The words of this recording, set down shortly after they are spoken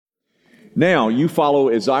Now, you follow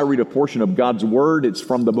as I read a portion of God's Word. It's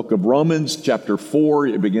from the book of Romans, chapter 4.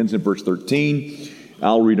 It begins in verse 13.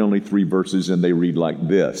 I'll read only 3 verses, and they read like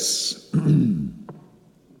this.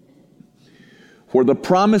 For the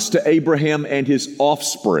promise to Abraham and his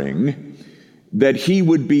offspring that he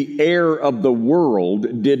would be heir of the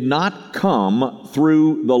world did not come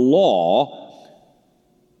through the law,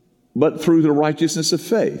 but through the righteousness of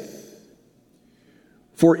faith.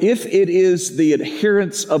 For if it is the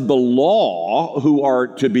adherents of the law who are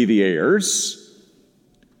to be the heirs,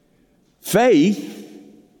 faith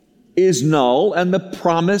is null and the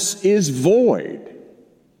promise is void.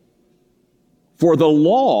 For the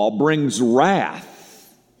law brings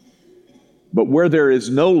wrath, but where there is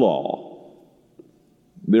no law,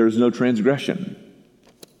 there is no transgression.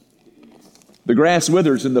 The grass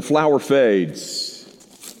withers and the flower fades,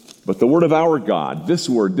 but the word of our God, this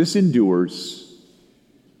word, this endures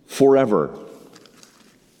forever.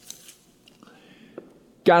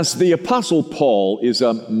 Guys, the Apostle Paul is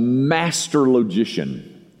a master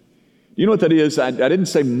logician. You know what that is? I didn't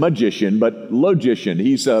say magician, but logician.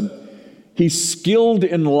 He's skilled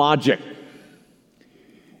in logic.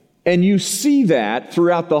 And you see that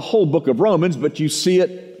throughout the whole book of Romans, but you see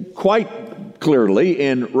it quite clearly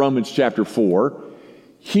in Romans chapter 4.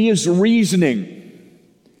 He is reasoning.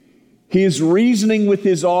 He is reasoning with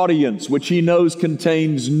his audience, which he knows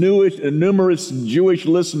contains numerous Jewish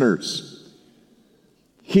listeners.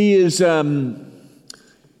 He is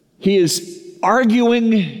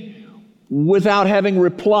arguing without having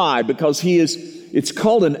reply because it's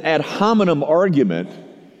called an ad hominem argument.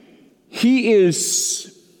 He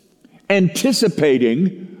is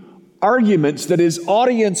anticipating arguments that his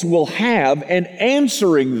audience will have and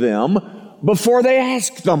answering them before they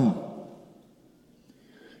ask them.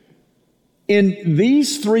 In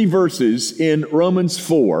these 3 verses in Romans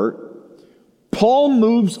 4, Paul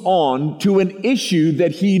moves on to an issue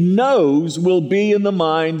that he knows will be in the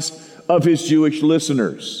minds of his Jewish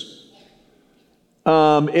listeners.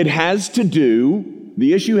 The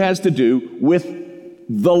issue has to do with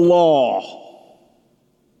the law.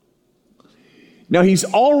 Now, he's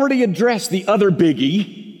already addressed the other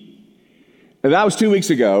biggie, and that was 2 weeks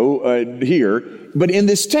ago here, but in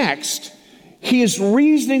this text, he is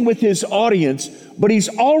reasoning with his audience, but he's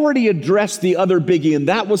already addressed the other biggie, and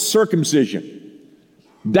that was circumcision.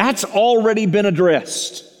 That's already been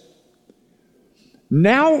addressed.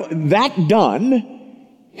 Now that done,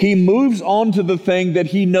 he moves on to the thing that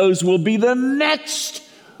he knows will be the next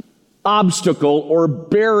obstacle or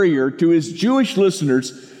barrier to his Jewish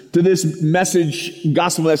listeners to this message,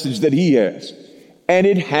 gospel message that he has. And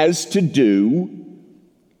it has to do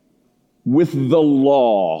with the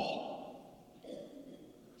law.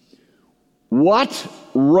 What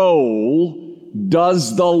role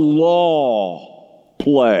does the law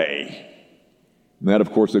play? And that,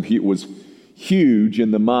 of course, was huge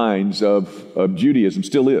in the minds of Judaism,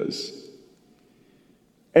 still is.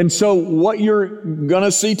 And so what you're going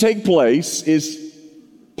to see take place is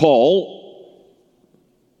Paul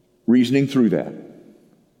reasoning through that.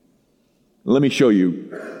 Let me show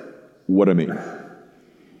you what I mean.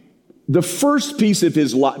 The first piece of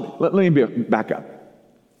his life, let me back up.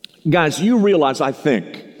 Guys, you realize, I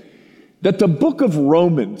think, that the book of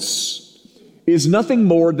Romans is nothing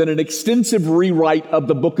more than an extensive rewrite of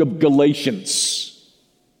the book of Galatians.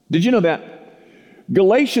 Did you know that?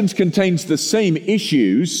 Galatians contains the same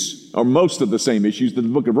issues, or most of the same issues, that the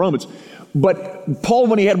book of Romans, but Paul,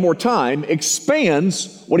 when he had more time,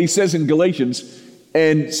 expands what he says in Galatians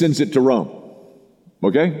and sends it to Rome.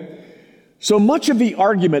 Okay? So much of the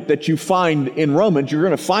argument that you find in Romans, you're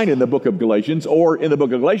going to find in the book of Galatians, or in the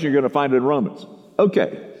book of Galatians, you're going to find it in Romans.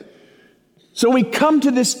 Okay. So we come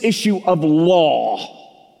to this issue of law.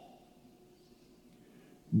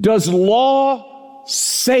 Does law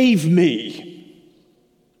save me?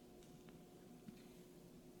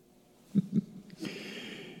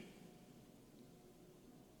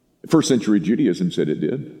 First century Judaism said it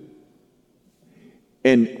did.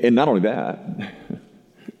 And not only that,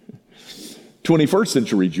 21st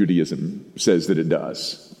century Judaism says that it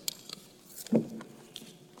does.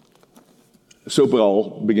 So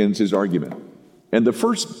Paul begins his argument. And the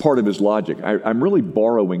first part of his logic, I'm really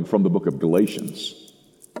borrowing from the book of Galatians,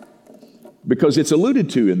 because it's alluded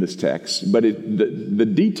to in this text, but the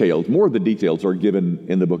details, more of the details are given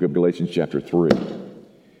in the book of Galatians chapter 3.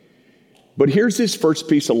 But here's his first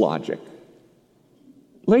piece of logic.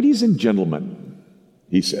 Ladies and gentlemen,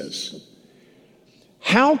 he says,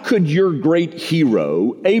 how could your great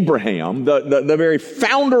hero, Abraham, the very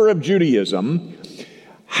founder of Judaism,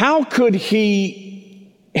 how could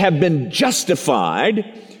he have been justified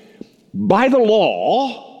by the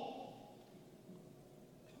law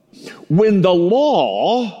when the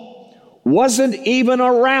law wasn't even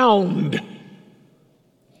around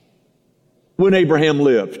when Abraham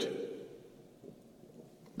lived.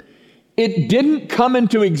 It didn't come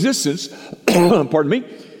into existence, pardon me,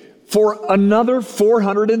 for another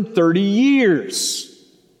 430 years.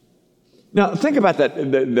 Now, think about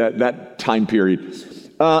that time period.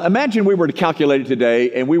 Imagine we were to calculate it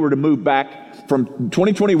today and we were to move back from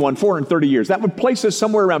 2021, 430 years. That would place us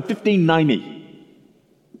somewhere around 1590.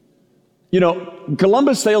 You know,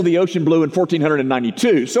 Columbus sailed the ocean blue in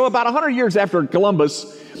 1492. So about 100 years after Columbus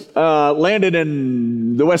landed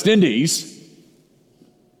in the West Indies,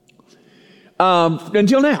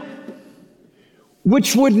 until now.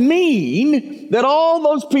 Which would mean that all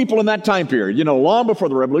those people in that time period, you know, long before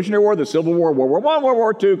the Revolutionary War, the Civil War, World War I, World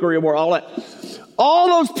War II, Korea War, all that, all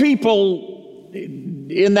those people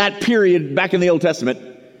in that period back in the Old Testament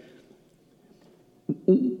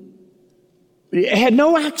had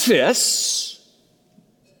no access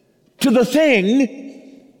to the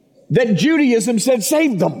thing that Judaism said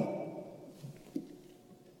saved them.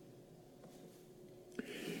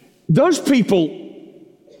 Those people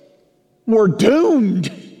were doomed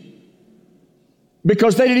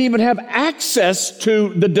because they didn't even have access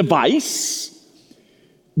to the device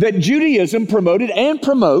that Judaism promoted and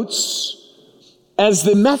promotes as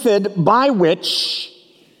the method by which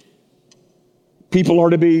people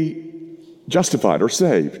are to be justified or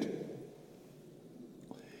saved.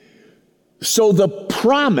 So the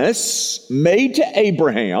promise made to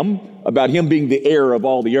Abraham about him being the heir of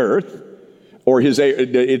all the earth, or he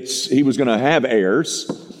was going to have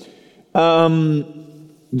heirs,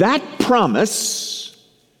 that promise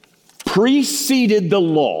preceded the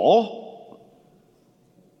law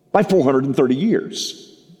by 430 years.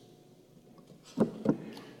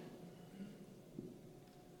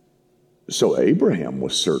 So Abraham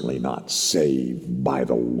was certainly not saved by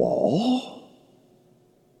the law.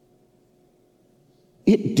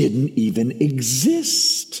 It didn't even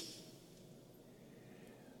exist.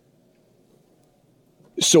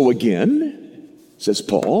 So again, says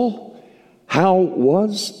Paul, how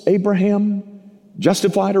was Abraham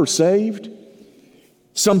justified or saved?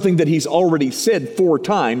 Something that he's already said 4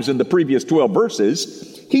 times in the previous 12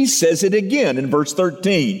 verses. He says it again in verse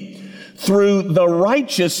 13. Through the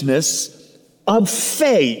righteousness of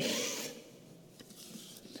faith.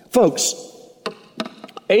 Folks,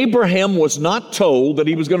 Abraham was not told that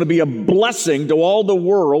he was going to be a blessing to all the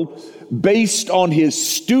world based on his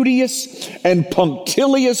studious and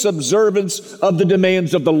punctilious observance of the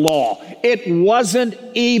demands of the law. It wasn't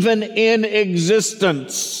even in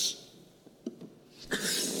existence.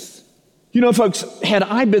 You know, folks, had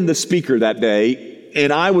I been the speaker that day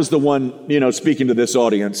and I was the one, speaking to this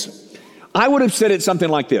audience, I would have said it something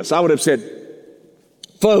like this. I would have said,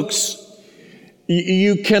 folks,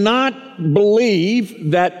 you cannot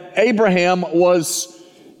believe that Abraham was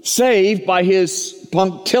saved by his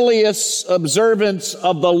punctilious observance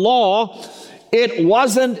of the law. It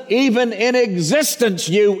wasn't even in existence,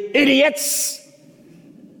 you idiots.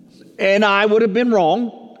 And I would have been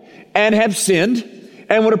wrong and have sinned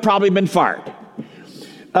and would have probably been fired.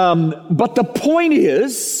 But the point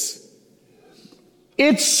is,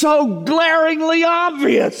 it's so glaringly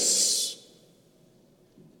obvious.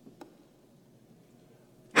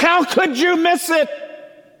 How could you miss it?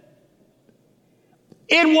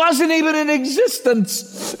 It wasn't even in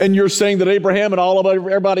existence. And you're saying that Abraham and all of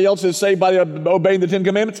everybody else is saved by obeying the 10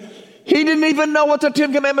 Commandments? He didn't even know what the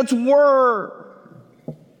 10 Commandments were.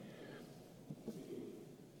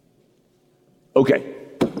 Okay.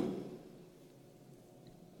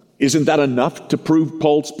 Isn't that enough to prove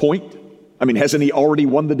Paul's point? I mean, hasn't he already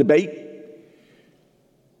won the debate?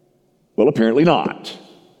 Well, apparently not.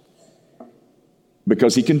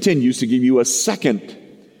 Because he continues to give you a second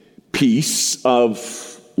piece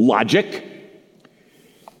of logic.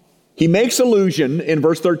 He makes allusion in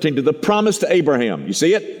verse 13 to the promise to Abraham. You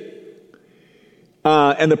see it?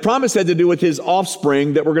 And the promise had to do with his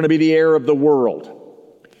offspring that were going to be the heir of the world.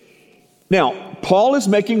 Now, Paul is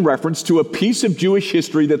making reference to a piece of Jewish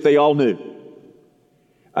history that they all knew.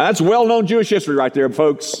 That's well-known Jewish history right there,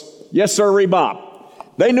 folks. Yes, sir, Bob.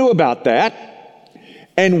 They knew about that.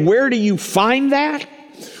 And where do you find that?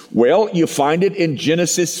 Well, you find it in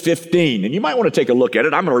Genesis 15. And you might want to take a look at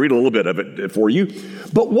it. I'm going to read a little bit of it for you.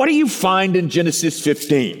 But what do you find in Genesis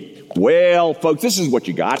 15? Well, folks, this is what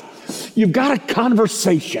you got. You've got a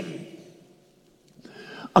conversation.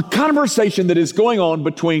 A conversation that is going on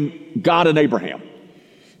between God and Abraham.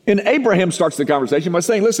 And Abraham starts the conversation by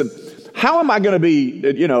saying, listen, how am I going to be,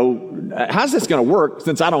 how's this going to work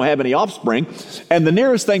since I don't have any offspring? And the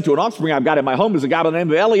nearest thing to an offspring I've got in my home is a guy by the name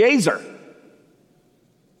of Eliezer.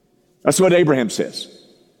 That's what Abraham says.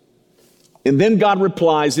 And then God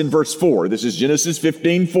replies in verse 4. This is Genesis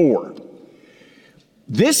 15:4.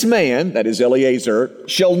 This man, that is Eliezer,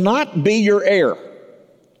 shall not be your heir.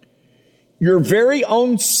 Your very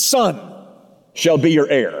own son shall be your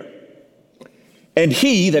heir. And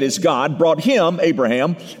he, that is God, brought him,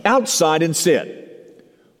 Abraham, outside and said,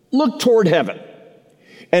 look toward heaven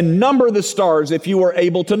and number the stars if you are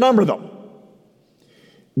able to number them.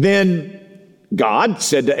 Then God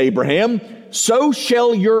said to Abraham, so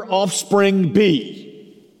shall your offspring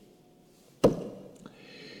be.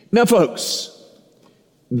 Now, folks,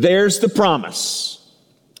 there's the promise.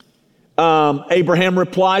 Abraham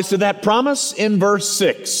replies to that promise in verse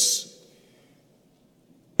 6.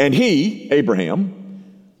 And he, Abraham,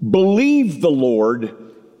 believed the Lord,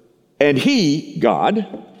 and he,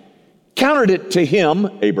 God, counted it to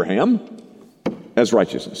him, Abraham, as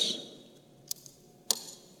righteousness.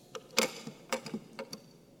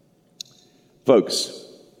 Folks,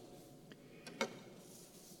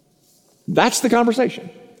 that's the conversation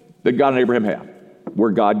that God and Abraham have,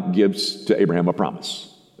 where God gives to Abraham a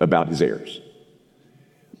promise about his heirs.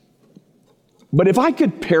 But if I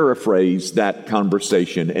could paraphrase that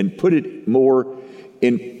conversation and put it more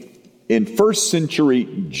in first century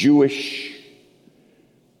Jewish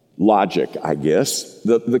logic, I guess,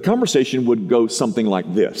 the conversation would go something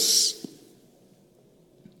like this.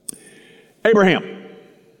 Abraham,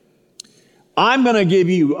 I'm going to give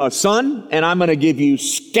you a son, and I'm going to give you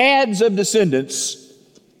scads of descendants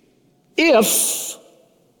if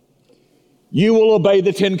you will obey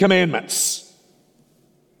the 10 Commandments.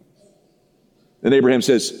 And Abraham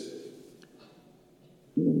says,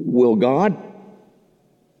 will God?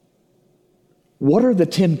 What are the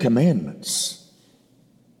 10 Commandments?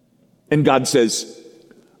 And God says,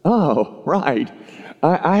 oh, right.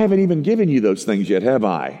 I haven't even given you those things yet, have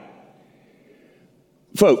I?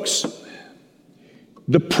 Folks,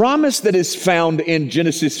 the promise that is found in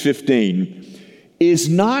Genesis 15 is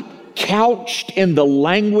not couched in the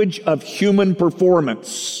language of human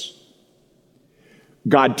performance.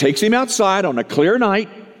 God takes him outside on a clear night,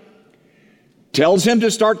 tells him to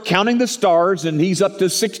start counting the stars, and he's up to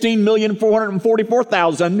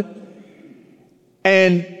 16,444,000.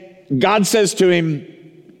 And God says to him,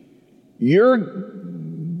 you're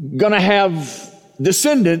going to have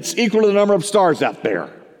descendants equal to the number of stars out there.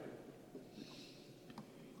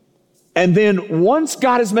 And then once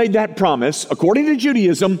God has made that promise, according to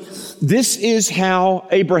Judaism, this is how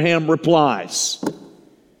Abraham replies.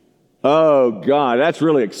 Oh, God, that's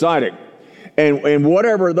really exciting. And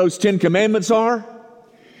whatever those 10 Commandments are,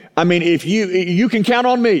 I mean, if you can count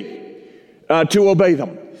on me to obey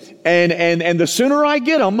them. And the sooner I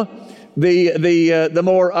get them, the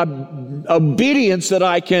more obedience that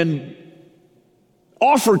I can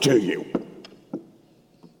offer to you.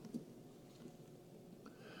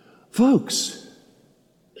 Folks,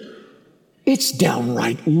 it's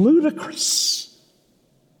downright ludicrous.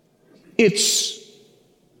 It's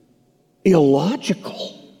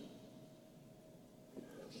illogical.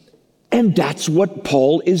 And that's what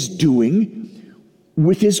Paul is doing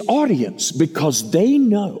with his audience, because they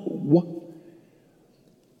know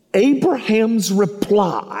Abraham's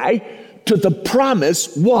reply to the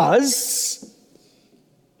promise was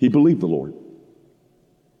he believed the Lord,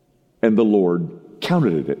 and the Lord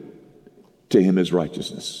counted it to him as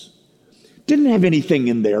righteousness. Didn't have anything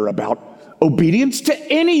in there about obedience to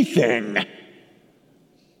anything.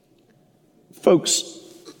 Folks,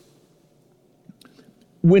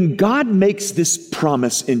 when God makes this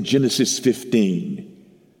promise in Genesis 15,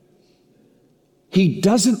 he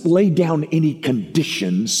doesn't lay down any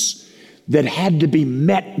conditions that had to be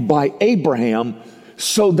met by Abraham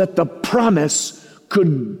so that the promise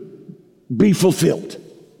could be fulfilled.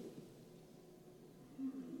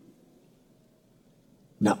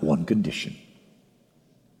 Not one condition.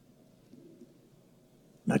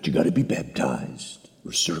 Not you got to be baptized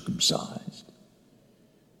or circumcised.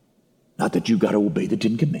 Not that you got to obey the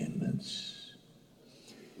 10 Commandments.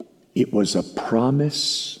 It was a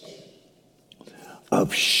promise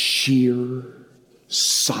of sheer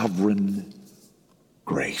sovereign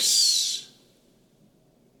grace.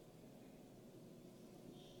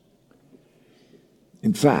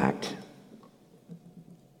 In fact,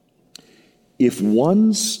 if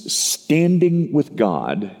one's standing with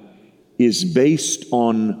God is based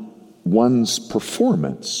on one's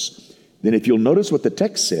performance, then if you'll notice what the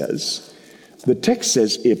text says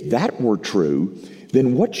if that were true,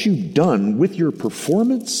 then what you've done with your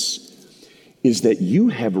performance is that you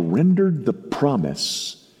have rendered the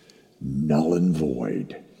promise null and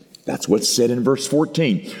void. That's what's said in verse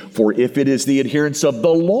 14. For if it is the adherents of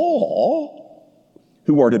the law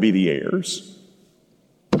who are to be the heirs,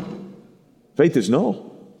 faith is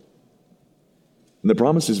null, and the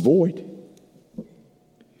promise is void.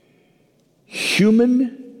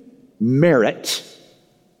 Human merit,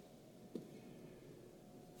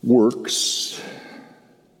 works,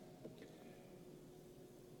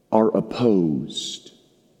 are opposed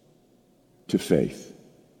to faith.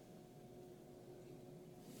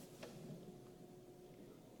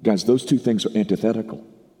 Guys, those two things are antithetical.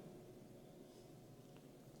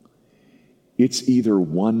 It's either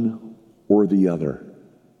one or the other.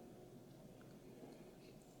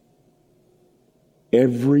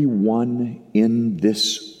 Everyone in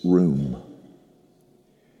this room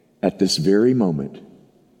at this very moment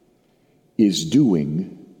is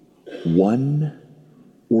doing one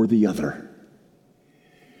or the other.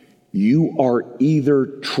 You are either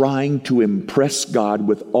trying to impress God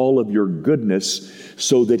with all of your goodness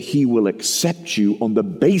so that He will accept you on the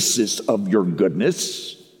basis of your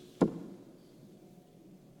goodness,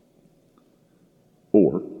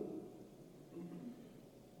 or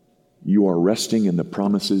you are resting in the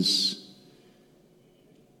promises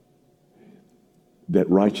that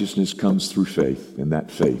righteousness comes through faith, and that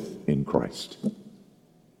faith in Christ.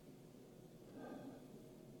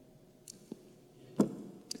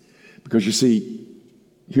 Because you see,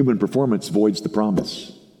 human performance voids the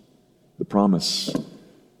promise. The promise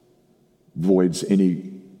voids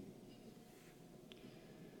any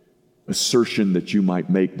assertion that you might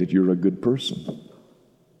make that you're a good person.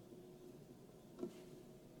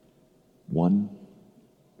 One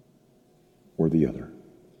or the other.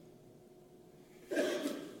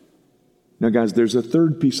 Now, guys, there's a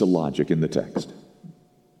third piece of logic in the text.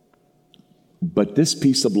 But this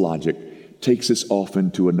piece of logic takes us off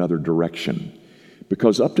into another direction.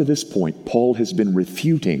 Because up to this point, Paul has been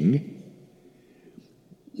refuting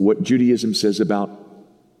what Judaism says about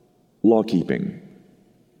law-keeping.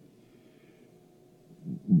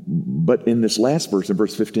 But in this last verse, in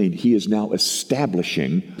verse 15, he is now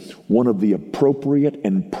establishing one of the appropriate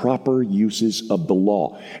and proper uses of the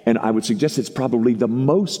law. And I would suggest it's probably the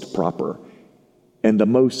most proper and the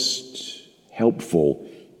most helpful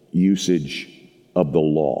usage of the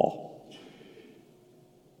law.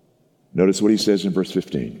 Notice what he says in verse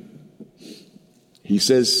 15. He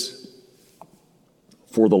says,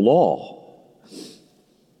 "For the law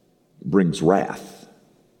brings wrath,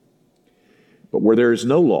 but where there is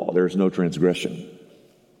no law, there is no transgression."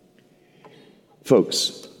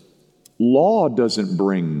 Folks, law doesn't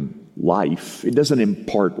bring life. It doesn't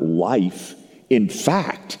impart life. In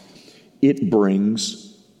fact, it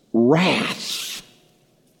brings wrath.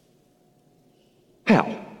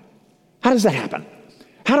 How? How does that happen?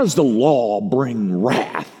 How does the law bring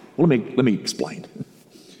wrath? Let me explain.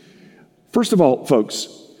 First of all, folks,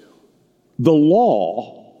 the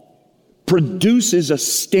law produces a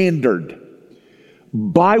standard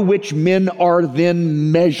by which men are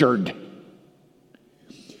then measured.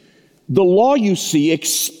 The law, you see,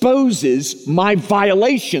 exposes my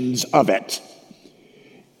violations of it.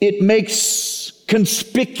 It makes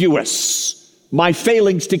conspicuous my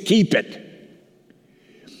failings to keep it.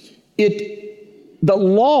 The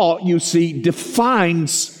law, you see,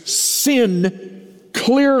 defines sin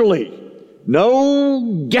clearly.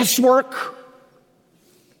 No guesswork.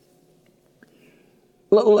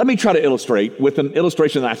 Let me try to illustrate with an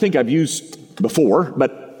illustration that I think I've used before,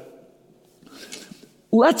 but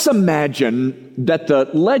let's imagine that the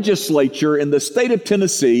legislature in the state of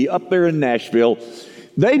Tennessee, up there in Nashville,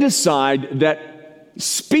 they decide that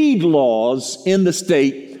speed laws in the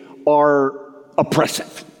state are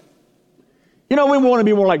oppressive. You know, we want to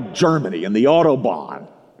be more like Germany and the Autobahn.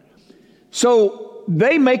 So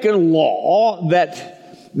they make a law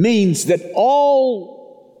that means that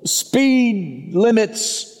all speed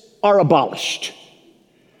limits are abolished.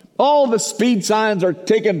 All the speed signs are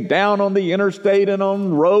taken down on the interstate and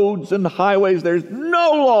on roads and highways. There's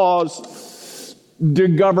no laws to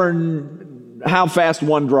govern how fast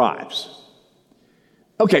one drives.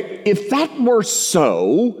 Okay, if that were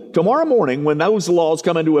so, tomorrow morning when those laws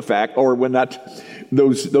come into effect, or when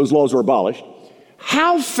those laws are abolished,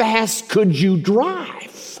 how fast could you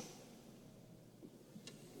drive?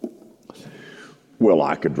 Well,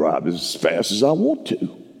 I could drive as fast as I want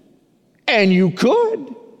to. And you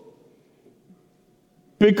could,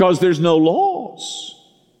 because there's no laws.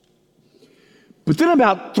 But then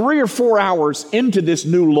about 3 or 4 hours into this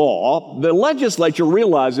new law, the legislature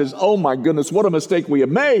realizes, oh my goodness, what a mistake we have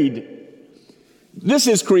made. This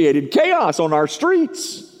has created chaos on our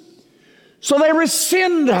streets. So they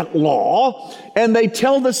rescind that law, and they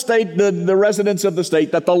tell the state, the residents of the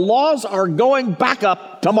state, that the laws are going back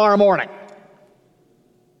up tomorrow morning.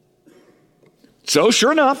 So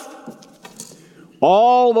sure enough,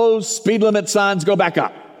 all those speed limit signs go back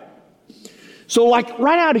up. So like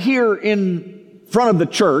right out here in front of the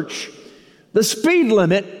church, the speed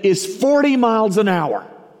limit is 40 miles an hour.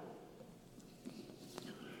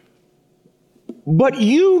 But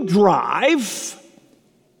you drive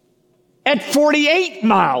at 48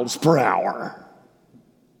 miles per hour.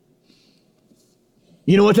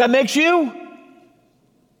 You know what that makes you?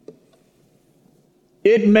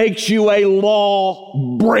 It makes you a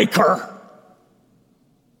law breaker.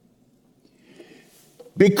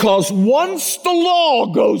 Because once the law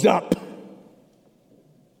goes up,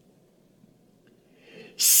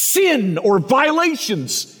 sin or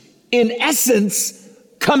violations, in essence,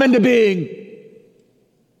 come into being.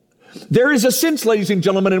 There is a sense, ladies and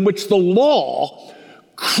gentlemen, in which the law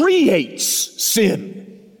creates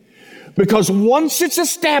sin. Because once it's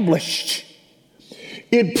established,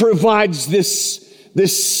 it provides this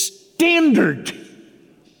standard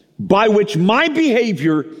by which my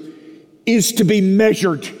behavior is to be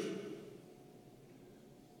measured.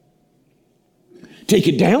 Take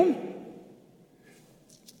it down.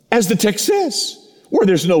 As the text says, where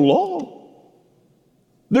there's no law,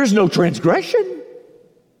 there's no transgression.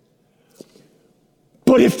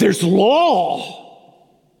 But if there's law,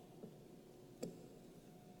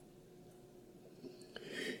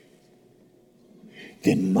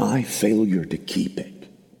 then my failure to keep it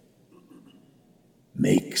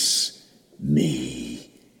makes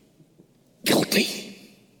me guilty.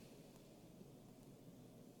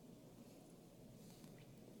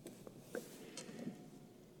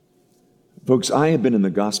 Folks, I have been in the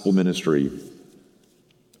gospel ministry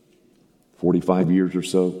 45 years or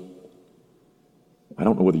so. I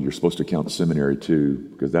don't know whether you're supposed to count seminary too,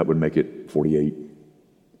 because that would make it 48.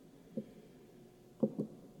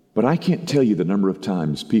 But I can't tell you the number of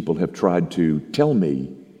times people have tried to tell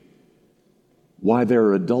me why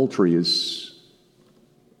their adultery is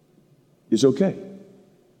okay.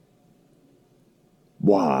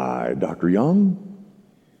 Why, Dr. Young?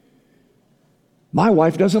 My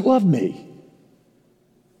wife doesn't love me.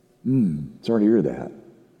 Sorry to hear that.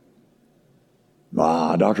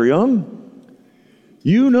 Dr. Young,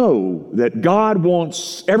 you know that God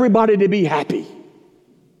wants everybody to be happy.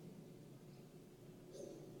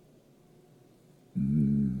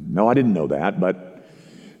 No, I didn't know that, but,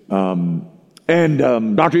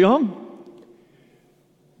 Dr. Young,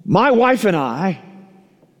 my wife and I,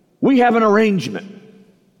 we have an arrangement.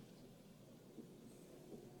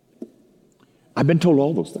 I've been told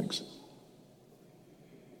all those things.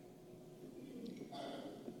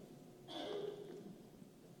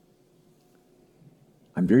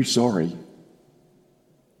 I'm very sorry.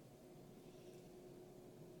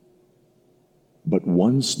 But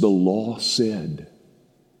once the law said,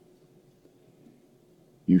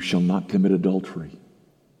 you shall not commit adultery.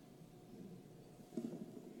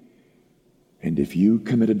 And if you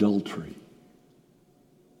commit adultery,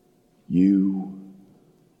 you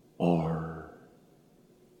are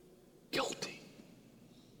guilty.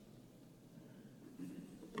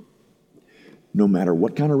 No matter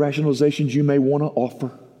what kind of rationalizations you may want to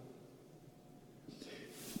offer.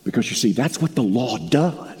 Because you see, that's what the law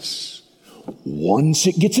does. Once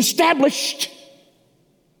it gets established,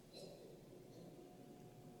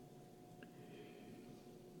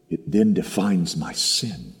 it then defines my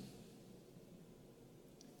sin.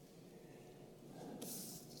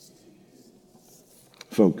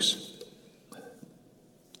 Folks,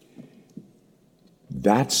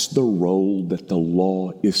 that's the role that the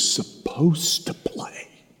law is supposed to play.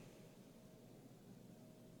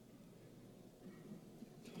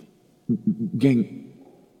 Gang,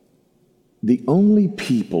 the only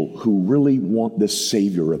people who really want this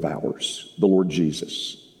Savior of ours, the Lord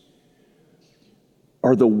Jesus,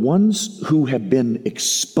 are the ones who have been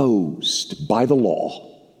exposed by the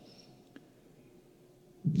law.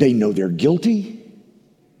 They know they're guilty.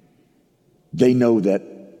 They know that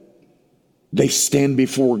their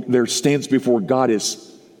stance before God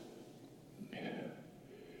is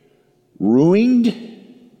ruined,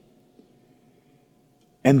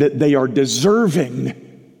 and that they are deserving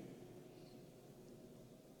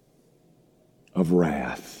of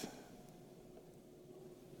wrath.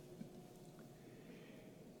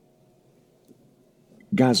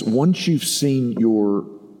 Guys, once you've seen your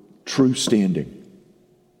true standing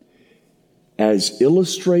as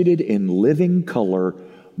illustrated in living color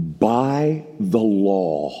by the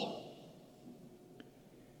law,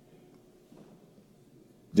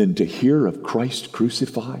 then to hear of Christ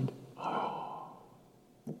crucified,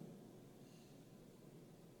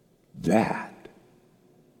 that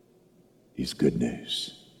is good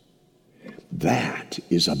news. That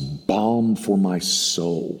is a balm for my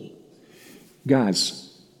soul.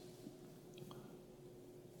 Guys,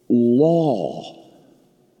 law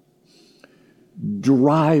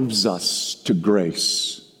drives us to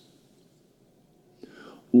grace.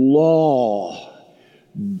 Law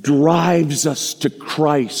drives us to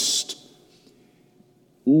Christ.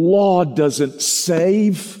 Law doesn't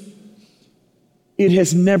save. It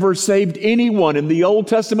has never saved anyone in the Old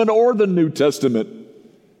Testament or the New Testament.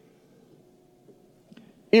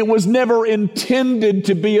 It was never intended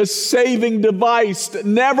to be a saving device.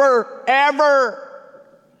 Never, ever.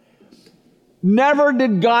 Never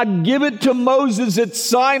did God give it to Moses at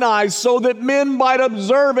Sinai so that men might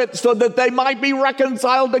observe it, so that they might be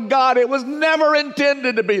reconciled to God. It was never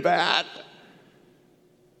intended to be that.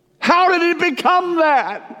 How did it become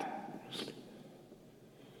that?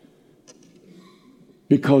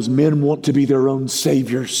 Because men want to be their own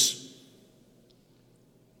saviors.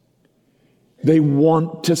 They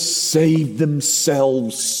want to save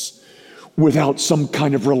themselves without some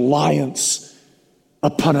kind of reliance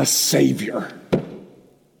upon a Savior.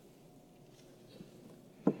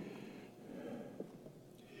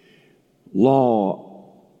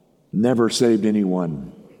 Law never saved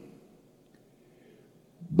anyone,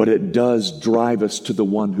 but it does drive us to the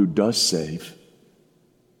one who does save,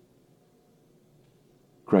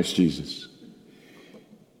 Christ Jesus.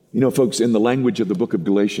 You know, folks, in the language of the book of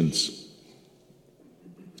Galatians,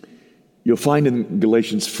 you'll find in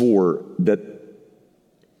Galatians 4 that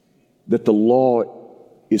the law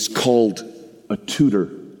is called a tutor.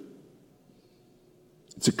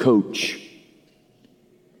 It's a coach.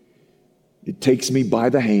 It takes me by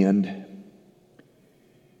the hand.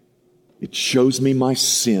 It shows me my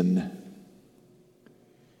sin.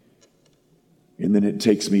 And then it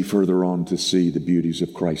takes me further on to see the beauties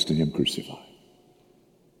of Christ and Him crucified.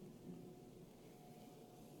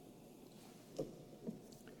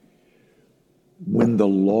 When the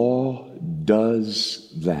law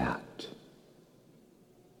does that,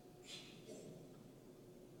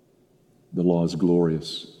 the law is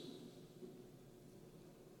glorious.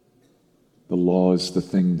 The law is the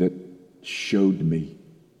thing that showed me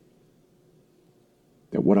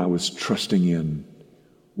that what I was trusting in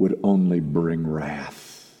would only bring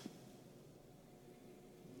wrath.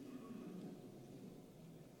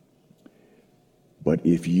 But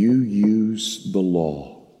if you use the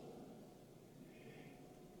law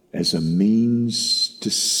as a means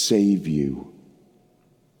to save you,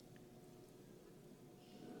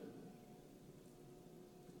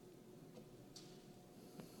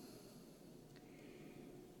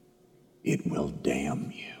 it will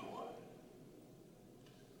damn you.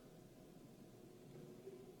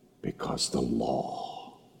 Because the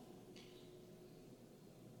law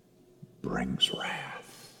brings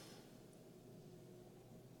wrath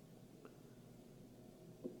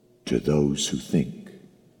to those who think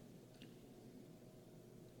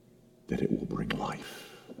that it will bring life.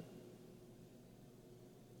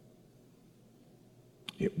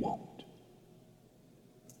 It won't.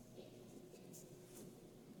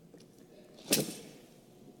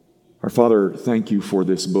 Our Father, thank you for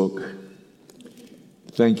this book.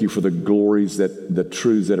 Thank you for the glories, the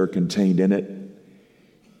truths that are contained in it,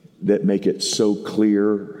 that make it so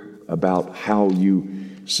clear about how you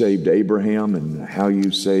saved Abraham and how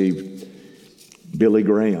you saved Billy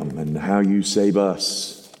Graham and how you save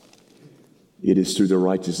us. It is through the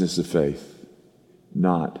righteousness of faith,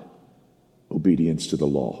 not obedience to the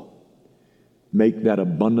law. Make that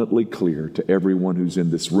abundantly clear to everyone who's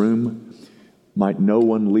in this room. Might no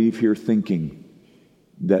one leave here thinking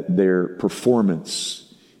that their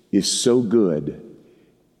performance is so good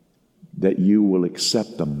that you will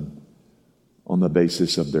accept them on the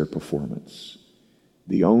basis of their performance.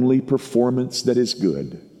 The only performance that is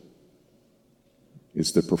good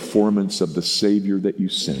is the performance of the Savior that you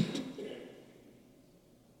sent.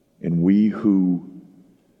 And we who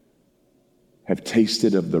have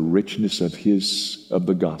tasted of the richness of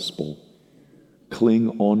the gospel,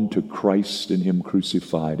 cling on to Christ and Him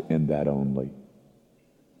crucified, and that only.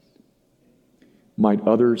 Might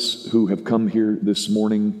others who have come here this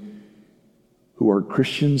morning, who are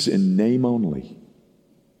Christians in name only,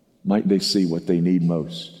 might they see what they need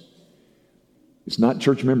most. It's not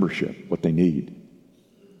church membership. What they need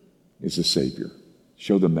is a Savior.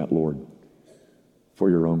 Show them that, Lord, for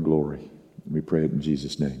your own glory. And we pray it in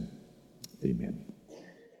Jesus' name. Amen.